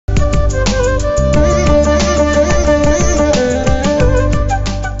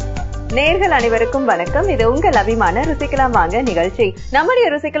நேயர்கள் அனைவருக்கும் வணக்கம். இது உங்கள் அபிமான ருசிக்கலாம் வாங்க நிகழ்ச்சி. நம்முடைய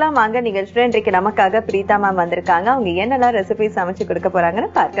ருசிக்கலாம் வாங்க நிகழ்ச்சியில இன்றைக்கு நமக்காக பிரீதா மேம் வந்திருக்காங்க. அவங்க என்னெல்லாம் ரெசிபி சமைச்சு கொடுக்க போறாங்கன்னு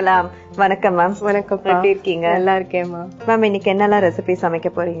பார்க்கலாம். வணக்கம் மேம். வணக்கம். எப்படி இருக்கீங்க? நல்லா இருக்கேன் மேம். இன்னைக்கு என்னெல்லாம் ரெசிபி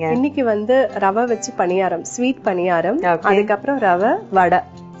சமைக்க போறீங்க? இன்னைக்கு ரவை வச்சு பணியாரம், ஸ்வீட் பணியாரம், அதுக்கப்புறம் ரவை வடை.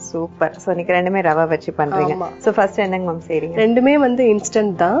 சூப்பர். சோ இன்னைக்கு ரெண்டுமே ரவை வச்சு பண்றீங்க. சோ ஃபர்ஸ்ட் என்னங்க மேம் செய்றீங்க? ரெண்டுமே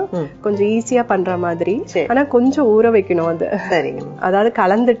இன்ஸ்டன்ட் தான், கொஞ்சம் ஈஸியா பண்ற மாதிரி. ஆனா கொஞ்சம் ஊற வைக்கணும் அது. சரிங்க. அதாவது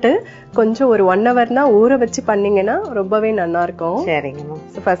கலந்துட்டு கொஞ்சம் ஒரு 1 ஹவர்னா ஊற வச்சு பண்ணீங்கன்னா ரொம்பவே நல்லா இருக்கும். சரிங்க மேம்.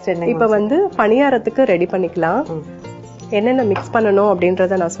 சோ ஃபர்ஸ்ட் என்ன? இப்ப பணியாரத்துக்கு ரெடி பண்ணிக்கலாம். என்னென்ன மிக்ஸ் பண்ணணும்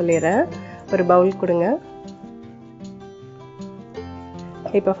அப்படின்றத நான் சொல்லிடுறேன். ஒரு பவுல் கொடுங்க.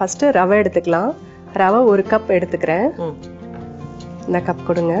 இப்ப ஃபர்ஸ்ட் ரவை எடுத்துக்கலாம். ரவை 1 கப் எடுத்துக்கிறேன். இந்த கப்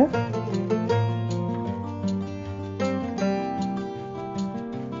கொடுங்க.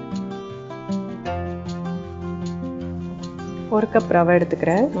 ஒரு கப் ரவை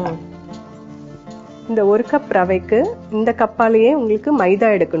எடுத்துக்கிறேன். இந்த 1 கப் ரவைக்கு இந்த கப்பாலேயே உங்களுக்கு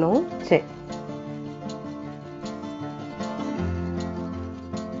மைதா எடுக்கணும். சரி.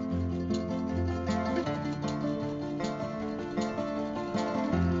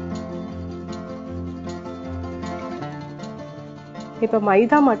 இப்ப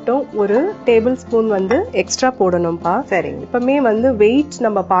மைதா மட்டும் 1 டேபிள் ஸ்பூன் எக்ஸ்ட்ரா போடணும்பா. சரி. இப்பமே வெயிட்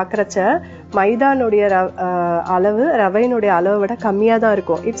நம்ம பாக்குறச்ச மைதானுடைய அளவு ரவையினுடைய அளவை விட கம்மியா தான்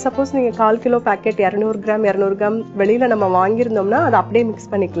இருக்கும். இப் சப்போஸ் நீங்க 1/4 கிலோ பேக்கெட் 200 கிராம் 200 கிராம் வெளியில நம்ம வாங்கியிருந்தோம்னா அதை அப்படியே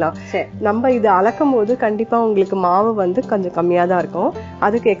மிக்ஸ் பண்ணிக்கலாம். நம்ம இது அளக்கும் போது கண்டிப்பா உங்களுக்கு மாவு கொஞ்சம் கம்மியா தான் இருக்கும்.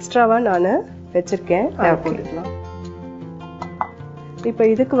 அதுக்கு எக்ஸ்ட்ராவா நான் வச்சிருக்கேன். இப்ப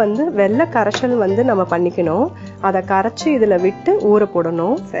இதுக்கு வெள்ளை கரைசல் நம்ம பண்ணிக்கணும். அதை கரைச்சு இதுல விட்டு ஊற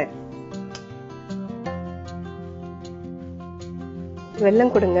போடணும். சரி.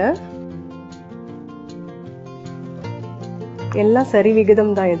 வெல்லம் கொடுங்க. எல்லாம் சரி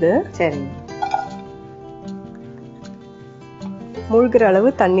விகிதம் தான் இது. சரி. மூழ்கிற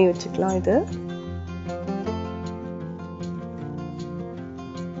அளவு தண்ணி வச்சுக்கலாம். இது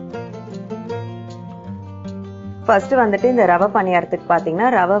ஃபர்ஸ்ட் இந்த ரவை பணியாரத்துக்கு பாத்தீங்கன்னா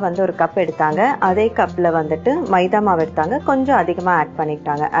ரவை 1 கப் எடுத்தாங்க. அதே கப்ல மைதா மாவு எடுத்தாங்க. கொஞ்சம் அதிகமா ஆட்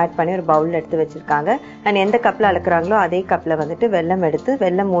பண்ணிட்டாங்க. ஆட் பண்ணி ஒரு பவுல்ல எடுத்து வச்சிருக்காங்க. அண்ட் எந்த கப்ல அளக்குறாங்களோ அதே கப்ல வெல்லம் எடுத்து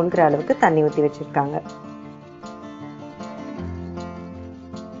வெல்லம் மூழ்கிற அளவுக்கு தண்ணி ஊத்தி வச்சிருக்காங்க.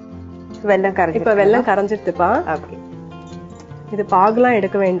 வெல்லம் கரைஞ்சி இப்ப வெல்லம் கரைஞ்சிருத்துப்பா. ஓகே. இது பாகுலாம்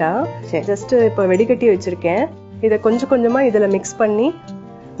எடுக்க வேண்டாம். ஜஸ்ட் இப்ப வெடிகட்டி வச்சிருக்கேன். இத கொஞ்சம் கொஞ்சமா இதுல மிக்ஸ் பண்ணி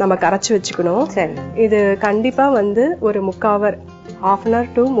நம்ம கரைச்சு வச்சுக்கணும். சரி. இது கண்டிப்பா ஒரு 1/4 ஹவர், 1/2 hour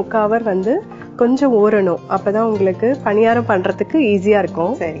to 1/4 hour கொஞ்சம் ஊறணும். அப்பதான் உங்களுக்கு பணியாரம் பண்றதுக்கு ஈஸியா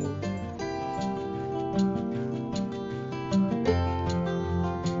இருக்கும். சரி.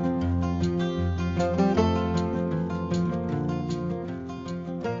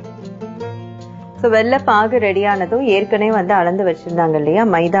 வெள்ளை பாகு ரெடியானதும் ஏற்கனவே அளந்து வச்சிருந்தாங்க இல்லையா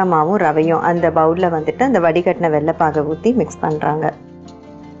மைதா மாவும் ரவையும், அந்த பவுல்ல அந்த வடிகட்டின வெள்ளை பாகை ஊத்தி மிக்ஸ் பண்றாங்க.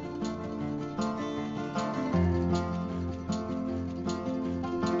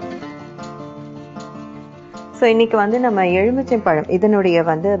 ஸோ இன்னைக்கு நம்ம எலுமிச்சம்பழம் இதனுடைய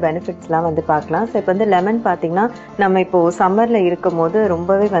பெனிஃபிட்ஸ்லாம் பார்க்கலாம். ஸோ இப்போ லெமன் பார்த்தீங்கன்னா நம்ம இப்போ சம்மர்ல இருக்கும் போது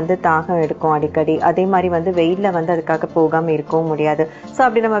ரொம்பவே தாகம் எடுக்கும் அடிக்கடி. அதே மாதிரி வெயில்ல அதுக்காக போகாம இருக்கவும் முடியாது. ஸோ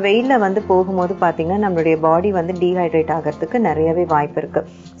அப்படி நம்ம வெயில்ல போகும்போது பார்த்தீங்கன்னா நம்மளுடைய பாடி டீஹைட்ரேட் ஆகிறதுக்கு நிறையவே வாய்ப்பு இருக்கு.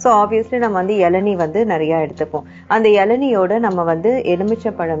 ஸோ ஆப்வியஸ்லி நம்ம இளநீ நிறைய எடுத்துப்போம். அந்த இளநியோட நம்ம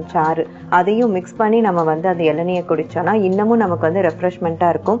எலுமிச்சம்பழம் சாறு அதையும் மிக்ஸ் பண்ணி நம்ம அந்த இளநியை குடிச்சோம்னா இன்னமும் நமக்கு ரெஃப்ரெஷ்மெண்டா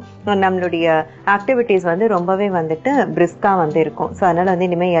இருக்கும். நம்மளுடைய ஆக்டிவிட்டிஸ் ரொம்பவே பிரிஸ்கா இருக்கும். ஸோ அதனால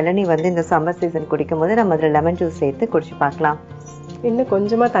இனிமே இளநீ இந்த சம்மர் சீசன் குடிக்கும் போது நம்ம அதுல லெமன் ஜூஸ் சேர்த்து குடிச்சு பார்க்கலாம். இன்னும்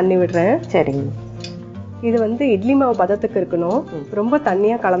கொஞ்சமா தண்ணி விடுறேன். சரிங்க. இது இட்லி மாவு பதத்துக்கு இருக்கணும். ரொம்ப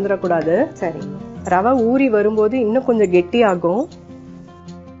தண்ணியா கலந்துடக்கூடாது. சரி. ரவை ஊறி வரும்போது இன்னும் கொஞ்சம் கெட்டி ஆகும்.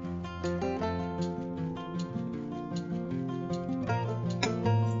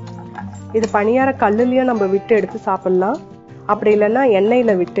 இது பணியார கல்லுலயும் நம்ம விட்டு எடுத்து சாப்பிடலாம். அப்படி இல்லைன்னா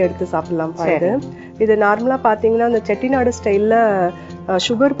எண்ணெயில விட்டு எடுத்து சாப்பிடலாம். இது நார்மலா பாத்தீங்கன்னா இந்த செட்டிநாடு ஸ்டைல்ல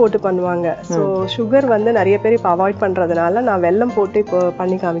சுகர் போட்டு பண்ணுவாங்க. ஸோ சுகர் நிறைய பேர் இப்ப அவாய்ட் பண்றதுனால நான் வெல்லம் போட்டு இப்போ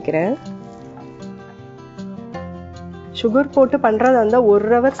பண்ணி காமிக்கிறேன். சுகர் போட்டு பண்றதா இருந்தா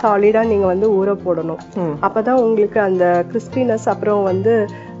 1 hour சாலிடா நீங்க ஊற போடணும். அப்பதான் உங்களுக்கு அந்த கிறிஸ்பினஸ் அப்புறம்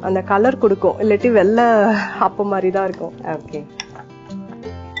அந்த கலர் கொடுக்கும். இல்லாட்டி வெள்ளை அப்ப மாதிரிதான் இருக்கும். ஓகே.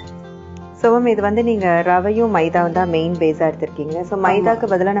 ஸோ இது நீங்க ரவையும் மைதாவும் தான் மெயின் பேஸா எடுத்திருக்கீங்க. ஸோ மைதாக்கு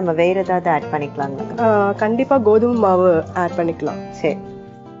பதிலாக நம்ம வேற ஏதாவது ஆட் பண்ணிக்கலாங்க? கண்டிப்பா கோதுமை மாவு ஆட் பண்ணிக்கலாம். சரி.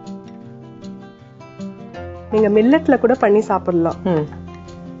 நீங்க மில்லட்ல கூட பண்ணி சாப்பிடலாம்.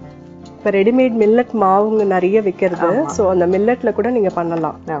 இப்ப ரெடிமேட் மில்லட் மாவுங்க நிறைய விக்கிறது. சோ அந்த மில்லட்ல கூட நீங்க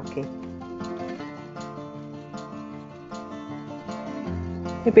பண்ணலாம். ஓகே.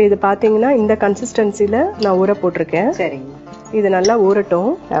 இப்போ இது பாத்தீங்கன்னா இந்த கன்சிஸ்டன்சில நான் ஊற போட்டிருக்கேன். சரிங்க. இது நல்லா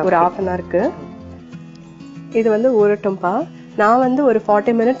ஊறட்டும் ஒரு 1/2 an hourக்கு. இது வந்து ஊறட்டும்பா. நான் வந்து ஒரு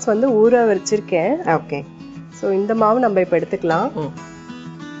 40 minutes வந்து ஊற வச்சிருக்கேன். ஓகே. சோ இந்த மாவு நம்ம இப்ப எடுத்துக்கலாம்.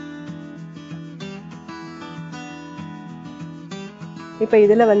 இப்ப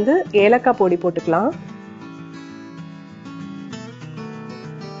இதுல வந்து ஏலக்காய் பொடி போட்டுக்கலாம்.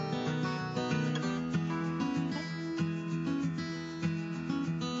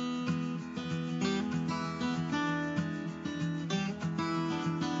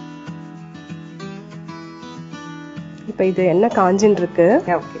 இப்ப இது எண்ணெய் காஞ்சின்னு இருக்கு.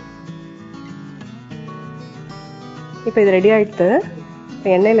 ஓகே. இப்ப இது ரெடி ஆயிடுத்து. இப்ப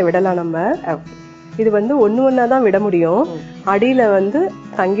எண்ணெயில விடலாம் நம்ம. ஓகே. இது வந்து ஒண்ணா தான் விட முடியும். அடியில வந்து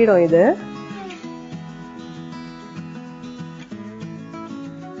தங்கிடும் இது.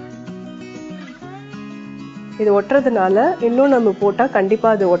 இது ஒட்டுறதுனால இன்னும் நம்ம போட்டா கண்டிப்பா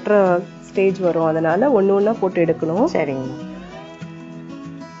அது ஒட்டுற ஸ்டேஜ் வரும். அதனால ஒண்ணா போட்டு எடுக்கணும். சரிங்க.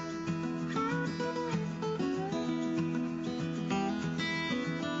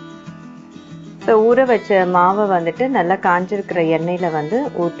 ஸோ ஊற வச்ச மாவை வந்துட்டு நல்லா காஞ்சிருக்கிற எண்ணெயில வந்து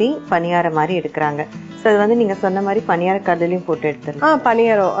ஊற்றி பணியாரம் மாதிரி எடுக்கிறாங்க. ஸோ அது வந்து நீங்க சொன்ன மாதிரி பணியார கல்லுலையும் போட்டு எடுத்துடலாம்.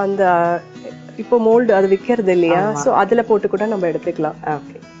 பணியாரம் அந்த இப்போ மோல்டு அது விற்கிறது இல்லையா, ஸோ அதுல போட்டு கூட நம்ம எடுத்துக்கலாம்.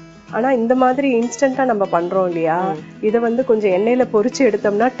 ஓகே. ஆனா இந்த மாதிரி இன்ஸ்டன்டா நம்ம பண்றோம் இல்லையா, இதை வந்து கொஞ்சம் எண்ணெயில பொரிச்சு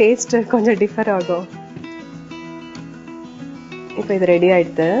எடுத்தோம்னா டேஸ்ட் கொஞ்சம் டிஃபர் ஆகும். இப்போ இது ரெடி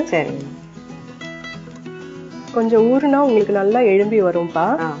ஆயிடுது. சரிங்க. கொஞ்சம் ஊறுனா உங்களுக்கு நல்லா எழும்பி வரும்பா.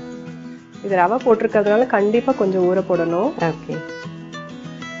 இது ரவை போட்டிருக்கிறதுனால கண்டிப்பா கொஞ்சம் ஊற போடணும். ஓகே.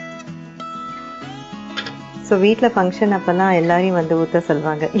 ஸோ வீட்ல ஃபங்க்ஷன் அப்பெல்லாம் எல்லாரையும் வந்து ஊத்த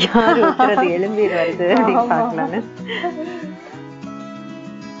சொல்லுவாங்க. யார் ஊத்துறது எழும்பி வருது அப்படின்னு பார்க்கலான்னு.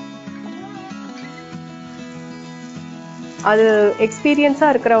 அது எக்ஸ்பீரியன்ஸா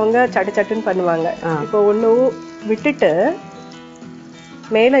இருக்கிறவங்க சட்டு சட்டுன்னு பண்ணுவாங்க. இப்போ ஒண்ணு விட்டுட்டு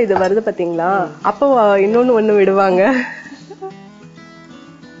மேல இது வருது பாத்தீங்களா, அப்போ இன்னொன்னு விடுவாங்க.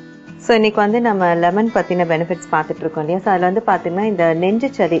 ஸோ இன்னைக்கு வந்து நம்ம லெமன் பத்தின பெனிஃபிட்ஸ் பார்த்துட்டு இருக்கோம் இல்லையா. ஸோ அதில் வந்து பார்த்தீங்கன்னா இந்த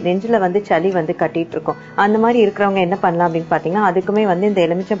நெஞ்சில் வந்து சளி வந்து கட்டிட்டு இருக்கோம். அந்த மாதிரி இருக்கிறவங்க என்ன பண்ணலாம் அப்படின்னு பார்த்தீங்கன்னா, அதுக்குமே வந்து இந்த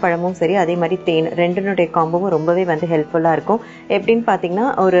எலுமிச்சம் பழமும் சரி, அதே மாதிரி தேன் ரெண்டுனுடைய காம்போவும் ரொம்பவே வந்து ஹெல்ப்ஃபுல்லாக இருக்கும். எப்படின்னு பார்த்தீங்கன்னா,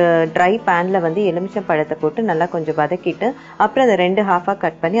 ஒரு ட்ரை பேனில் வந்து எலுமிச்சம் பழத்தை போட்டு நல்லா கொஞ்சம் வதக்கிட்டு அப்புறம் அதை 2 half-ஆ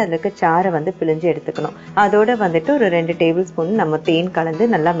கட் பண்ணி அதில் இருக்க சாரை வந்து பிழிஞ்சு எடுத்துக்கணும். அதோட வந்துட்டு ஒரு 2 டேபிள் ஸ்பூன் நம்ம தேன் கலந்து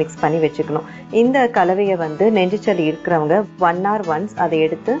நல்லா மிக்ஸ் பண்ணி வச்சுக்கணும். இந்த கலவையை வந்து நெஞ்சு சளி இருக்கிறவங்க 1 hour once அதை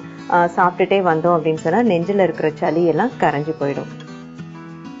எடுத்து சாப்பிட்டுட்டே வந்தோம் அப்படின்னு சொன்னா நெஞ்சில இருக்கிற சளி எல்லாம் கரைஞ்சு போயிடும்.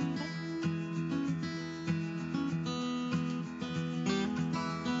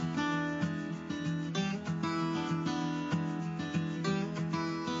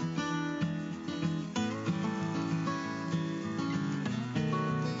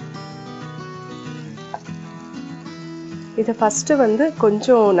 இதை ஃபர்ஸ்ட் வந்து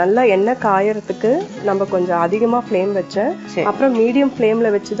கொஞ்சம் நல்லா எண்ணெய் காயறதுக்கு நம்ம கொஞ்சம் அதிகமா ஃப்ளேம் வச்சேன். அப்புறம் மீடியம்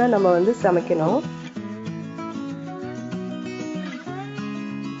ஃப்ளேம்ல வச்சுதான் நம்ம வந்து சமைக்கணும்.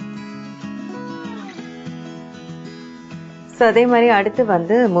 ஸோ அதே மாதிரி அடுத்து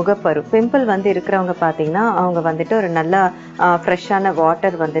வந்து முகப்பரு பிம்பிள் வந்து இருக்கிறவங்க பார்த்தீங்கன்னா, அவங்க வந்துட்டு ஒரு நல்லா ஃப்ரெஷ்ஷான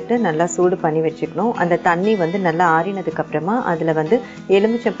வாட்டர் வந்துட்டு நல்லா சூடு பண்ணி வச்சுக்கணும். அந்த தண்ணி வந்து நல்லா ஆறினதுக்கு அப்புறமா அதில் வந்து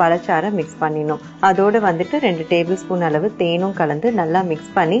எலுமிச்சை பழச்சாரை மிக்ஸ் பண்ணிடணும். அதோடு வந்துட்டு 2 டேபிள் ஸ்பூன் அளவு தேனும் கலந்து நல்லா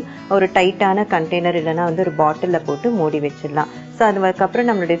மிக்ஸ் பண்ணி ஒரு டைட்டான கண்டெய்னர் இல்லைன்னா வந்து ஒரு பாட்டிலில் போட்டு மூடி வச்சிடலாம். ஸோ அதுக்கப்புறம்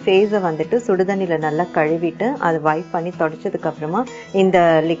நம்மளுடைய ஃபேஸை வந்துட்டு சுடுதண்ணியில் நல்லா கழுவிட்டு அதை வைப் பண்ணி தொடச்சதுக்கு அப்புறமா இந்த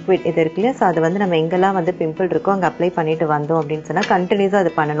லிக்விட் இது இருக்கு இல்லையா, ஸோ அது வந்து நம்ம எங்கெல்லாம் வந்து பிம்பிள் இருக்கோ அங்கே அப்ளை பண்ணிட்டு வந்தோம் அப்படின்னு சொன்னா கண்டினியூஸா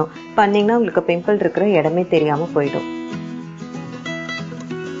அது பண்ணணும். பண்ணீங்கன்னா உங்களுக்கு பிம்பிள் இருக்கிற இடமே தெரியாம போயிடும்.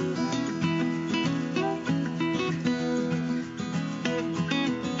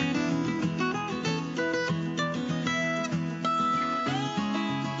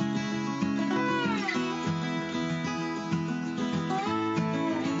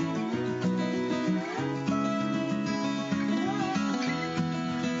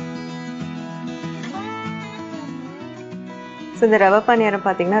 இந்த ரவை பணியாரம்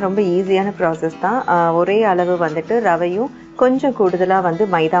பார்த்தீங்கன்னா ரொம்ப ஈஸியான ப்ராசஸ் தான். ஒரே அளவு வந்துட்டு ரவையும் கொஞ்சம் கூடுதலாக வந்து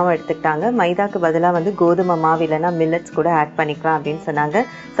மைதாவும் எடுத்துக்கிட்டாங்க. மைதாக்கு பதிலாக வந்து கோதுமை மாவு இல்லைன்னா மில்லட்ஸ் கூட ஆட் பண்ணிக்கலாம் அப்படின்னு சொன்னாங்க.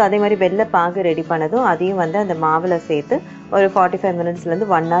 ஸோ அதே மாதிரி வெள்ளை பாகு ரெடி பண்ணதும் அதையும் வந்து அந்த மாவில் சேர்த்து ஒரு 45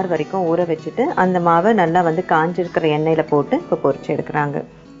 minutesலேருந்து 1 hour வரைக்கும் ஊற வச்சுட்டு அந்த மாவை நல்லா வந்து காஞ்சிருக்கிற எண்ணெயில் போட்டு இப்போ பொரிச்சு எடுக்கிறாங்க.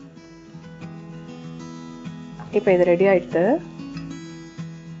 இப்போ இது ரெடி ஆயிடுத்து.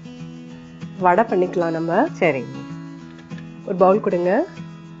 வடை பண்ணிக்கலாம் நம்ம. சரிங்க. ஒரு பவுல் கொடுங்க.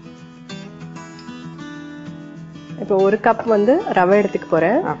 இப்போ 1 கப் வந்து ரவை எடுத்துக்க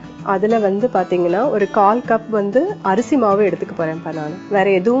போறேன். அதுல வந்து பாத்தீங்கன்னா ஒரு 1/4 கப் வந்து அரிசி மாவு எடுத்துக்க போறேன்ப்பா. நான் வேற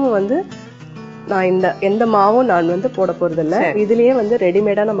எதுவும் வந்து நான் எந்த மாவும் நான் வந்து போட போறது இல்ல. இதுலயே வந்து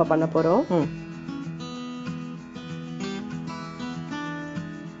ரெடிமேடா நம்ம பண்ண போறோம்.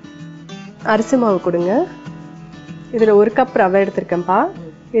 அரிசி மாவு கொடுங்க. இதுல 1 கப் ரவை எடுத்திருக்கேன்ப்பா.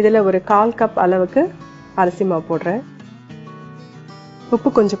 இதுல ஒரு 1/4 கப் அளவுக்கு அரிசி மாவு போடுறேன். உப்பு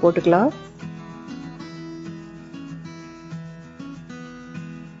கொஞ்சம் போட்டுக்கலாம்.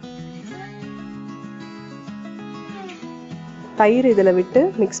 தயிர் இதுல விட்டு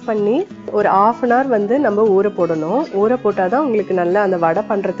மிக்ஸ் பண்ணி ஒரு 1/2 hour வந்து நம்ம ஊற போடணும். ஊற போட்டாதான் உங்களுக்கு நல்லா அந்த வடை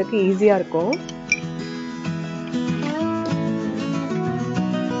பண்றதுக்கு ஈஸியா இருக்கும்.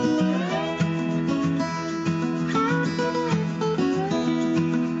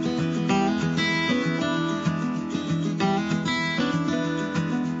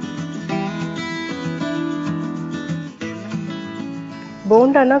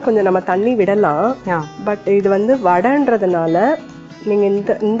 போண்டானா கொஞ்சம் நம்ம தண்ணி விடலாம். பட் இது வந்து வடைன்றதுனால நீங்க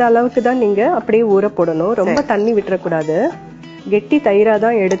இந்த அளவுக்கு தான் நீங்க அப்படியே ஊற போடணும். ரொம்ப தண்ணி விட்டுறக்கூடாது. கெட்டி தயிரா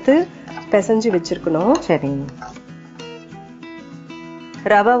தான் எடுத்து பிசைஞ்சு வச்சிருக்கணும். சரிங்க.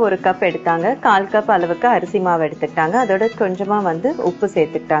 ரவை 1 கப் எடுத்தாங்க. 1/4 கப் அளவுக்கு அரிசி மாவு எடுத்துக்கிட்டாங்க. அதோட கொஞ்சமா வந்து உப்பு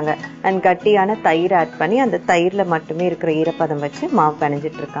சேர்த்துக்கிட்டாங்க. அண்ட் கட்டியான தயிர் ஆட் பண்ணி அந்த தயிர்ல மட்டுமே இருக்கிற ஈரப்பதம் வச்சு மாவு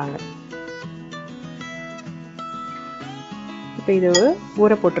பிணைஞ்சிட்டு இருக்காங்க. இப்போ இது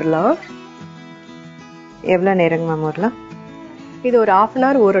ஊற போட்டுடலாம். எவ்வளவு நேரங்க மேம் ஊறலாம்? இது ஒரு 1/2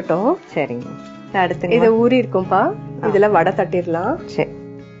 hour ஊறட்டும். சரிங்க. அடுத்து இது ஊறி இருக்கும்பா. இதுல வடை தட்டிடலாம். சரி.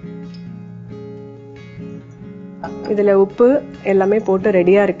 இதுல உப்பு எல்லாமே போட்டு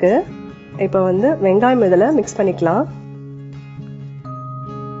ரெடியா இருக்கு. இப்ப வந்து வெங்காயம் இதுல மிக்ஸ் பண்ணிக்கலாம்.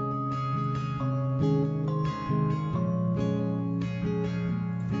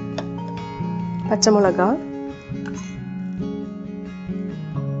 பச்சை மிளகாய்,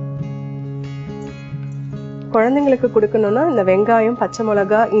 குழந்தைங்களுக்கு கொடுக்கணும்னா இந்த வெங்காயம், பச்சை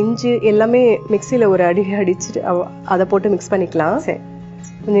மிளகாய், இஞ்சி எல்லாமே மிக்சியில ஒரு அடி அடிச்சுட்டு அதை போட்டு மிக்ஸ் பண்ணிக்கலாம்.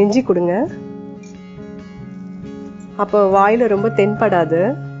 கொஞ்சம் இஞ்சி கொடுங்க. அப்போ வாயில ரொம்ப தென்படாது.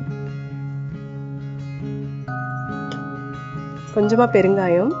 கொஞ்சமா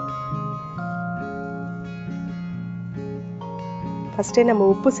பெருங்காயம். ஃபர்ஸ்டே நம்ம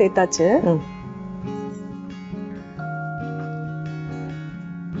உப்பு சேர்த்தாச்சு.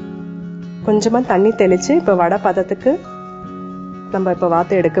 கொஞ்சமா தண்ணி தெளிச்சு இப்ப வடை பதத்துக்கு நம்ம இப்ப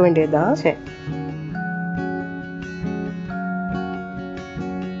வாத்து எடுக்க வேண்டியதுதான். சரி.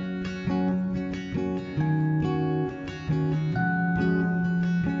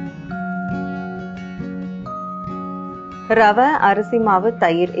 ரவை, அரிசி மாவு,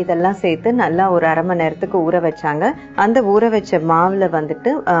 தயிர் இதெல்லாம் சேர்த்து நல்லா ஒரு 1/2 மணி நேரத்துக்கு ஊற வச்சாங்க. அந்த ஊற வச்ச மாவுல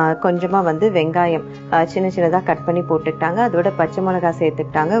வந்துட்டு கொஞ்சமா வந்து வெங்காயம் சின்ன சின்னதா கட் பண்ணி போட்டுக்கிட்டாங்க. அதோட பச்சை மிளகாய்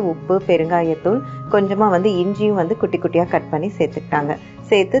சேர்த்துக்கிட்டாங்க. உப்பு, பெருங்காயத்தூள், கொஞ்சமா வந்து இஞ்சியும் வந்து குட்டி குட்டியா கட் பண்ணி சேர்த்துக்கிட்டாங்க.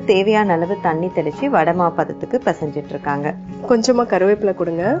 சேர்த்து தேவையான அளவு தண்ணி தெளிச்சு வடை மாவு பதத்துக்கு பிசைஞ்சிட்டு இருக்காங்க. கொஞ்சமா கருவேப்பிலை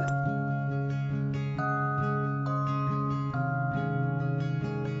கொடுங்க.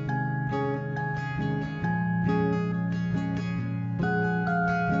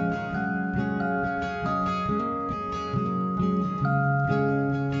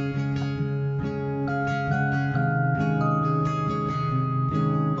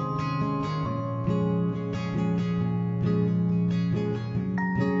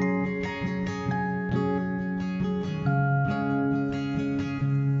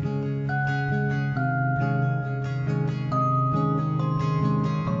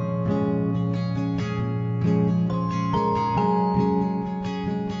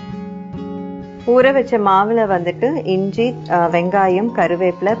 ஊற வச்ச மாவுல வந்துட்டு இஞ்சி, வெங்காயம்,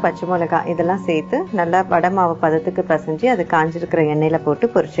 கருவேப்பிலை, பச்சை மிளகாய் இதெல்லாம் சேர்த்து நல்லா வடை மாவு பதத்துக்கு பிசைஞ்சு அது காஞ்சிருக்கிற எண்ணெயில போட்டு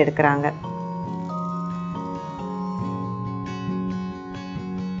பொரிச்சு எடுக்கிறாங்க.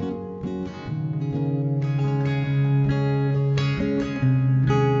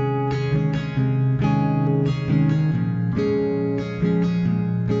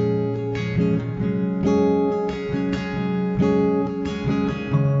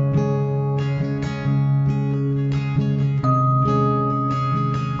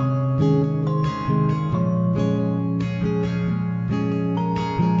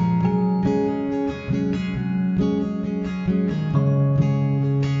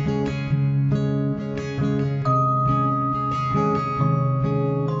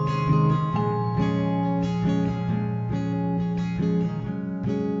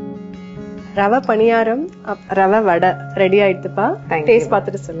 ரவை பணியாரம், ரவை வடை ரெடி ஆயிடுதுப்பா. டேஸ்ட்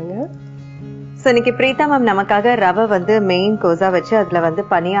பார்த்துட்டு சொல்லுங்க. சோ இன்னைக்கு பிரீதா மேம் நமக்காக ரவை வந்து மெயின் கோர்ஸா வச்சு அதுல வந்து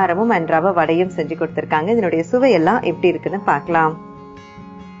பணியாரமும் அண்ட் ரவை வடையும் செஞ்சு கொடுத்திருக்காங்க. இதனுடைய சுவையெல்லாம் எப்படி இருக்குன்னு பார்க்கலாம்.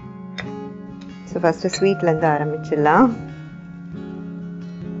 சோ ஃபர்ஸ்ட் ஸ்வீட்ல இருந்து ஆரம்பிச்சிடலாம்.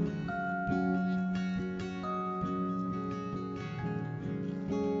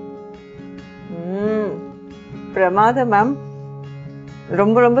 பிரமாதம் மேம்.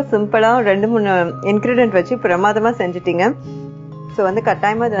 ரொம்ப ரொம்ப சிம்பிளா 2-3 இன்கிரிடியன்ட் வச்சு பிரமாதமா செஞ்சுட்டீங்க. சோ வந்து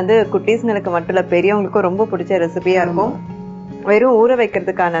கட்டாயமா இது வந்து குட்டீஸ்ங்களுக்கு மட்டும் இல்ல பெரியவங்களுக்கும் ரொம்ப பிடிச்ச ரெசிபியா இருக்கும். வெறும் ஊற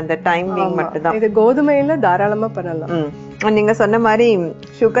வைக்கிறதுக்கான அந்த டைமிங் மட்டும் தான். இது கோதுமையில தாராளமா பண்ணலாம். நீங்க சொன்ன மாதிரி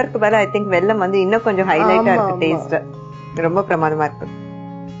சுகருக்கு பதிலா ஐ திங்க் வெல்லம் வந்து இன்னும் கொஞ்சம் ஹைலைட்டா இருக்கு. டேஸ்ட் ரொம்ப பிரமாதமா இருக்கு.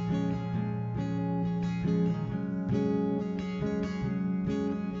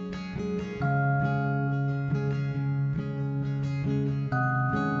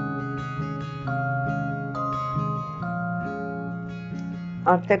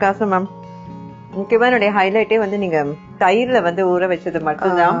 அட்டகாசம் மேம். முக்கியமா என்னுடைய ஹைலைட்டே வந்து நீங்க தயிர்ல வந்து ஊற வச்சது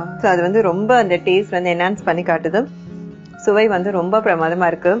மட்டும்தான். சோ அது வந்து ரொம்ப அந்த டேஸ்ட் வந்து என்ஹான்ஸ் பண்ணி காட்டுது. சுவை வந்து ரொம்ப பிரமாதமா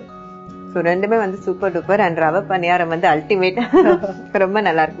இருக்கு. சோ ரெண்டுமே வந்து சூப்பர் டூப்பர். அண்ட் ரவை பணியாரம் வந்து அல்டிமேட். ரொம்ப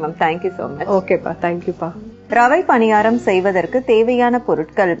நல்லா இருக்கு மேம். Thank you so much. ஓகேப்பா, தேங்க்யூப்பா. ரவை பணியாரம் செய்வதற்கு தேவையான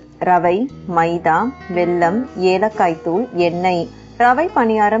பொருட்கள்: ரவை, மைதா, வெல்லம், ஏலக்காய் தூள், எண்ணெய். ரவை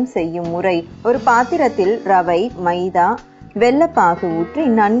பணியாரம் செய்யும் முறை: ஒரு பாத்திரத்தில் ரவை, மைதா, வெல்லப்பாகு ஊற்றி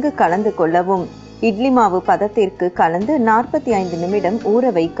நன்கு கலந்து கொள்ளவும். இட்லி மாவு பதத்திற்கு கலந்து 45 நிமிடம்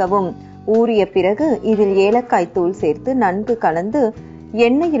ஊற வைக்கவும். ஊறிய பிறகு இதில் ஏலக்காய் தூள் சேர்த்து நன்கு கலந்து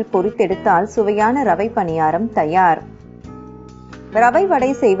எண்ணெயில் பொரித்தெடுத்தால் சுவையான ரவை பணியாரம் தயார். ரவை வடை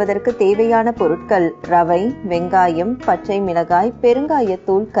செய்வதற்கு தேவையான பொருட்கள்: ரவை, வெங்காயம், பச்சை மிளகாய்,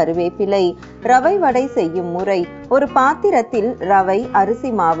 பெருங்காயத்தூள், கருவேப்பிலை. ரவை வடை செய்யும் முறை: ஒரு பாத்திரத்தில் ரவை,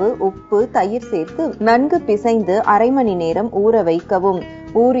 அரிசி மாவு, உப்பு, தயிர் சேர்த்து நன்கு பிசைந்து அரை மணி நேரம் ஊற வைக்கவும்.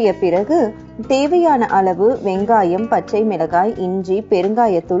 ஊறிய பிறகு தேவையான அளவு வெங்காயம், பச்சை மிளகாய், இஞ்சி,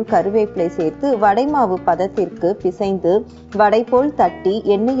 பெருங்காயத்தூள், கருவேப்பிலை சேர்த்து வடைமாவு பதத்திற்கு பிசைந்து வடை போல் தட்டி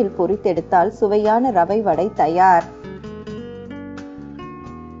எண்ணெயில் பொரித்தெடுத்தால் சுவையான ரவை வடை தயார்.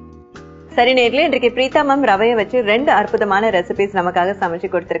 சரி நேர்களே, இன்றைக்கு பிரீதா மேம் ரவையை வச்சு 2 அற்புதமான ரெசிபிஸ் நமக்காக சமைச்சு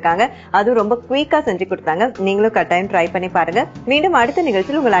கொடுத்திருக்காங்க. அதுவும் ரொம்ப குயிக்கா செஞ்சு கொடுத்தாங்க. நீங்களும் கட்டாயம் ட்ரை பண்ணி பாருங்க. மீண்டும் அடுத்த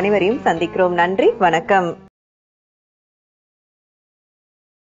நிகழ்ச்சியில் உங்கள் அனைவரையும் சந்திக்கிறோம். நன்றி, வணக்கம்.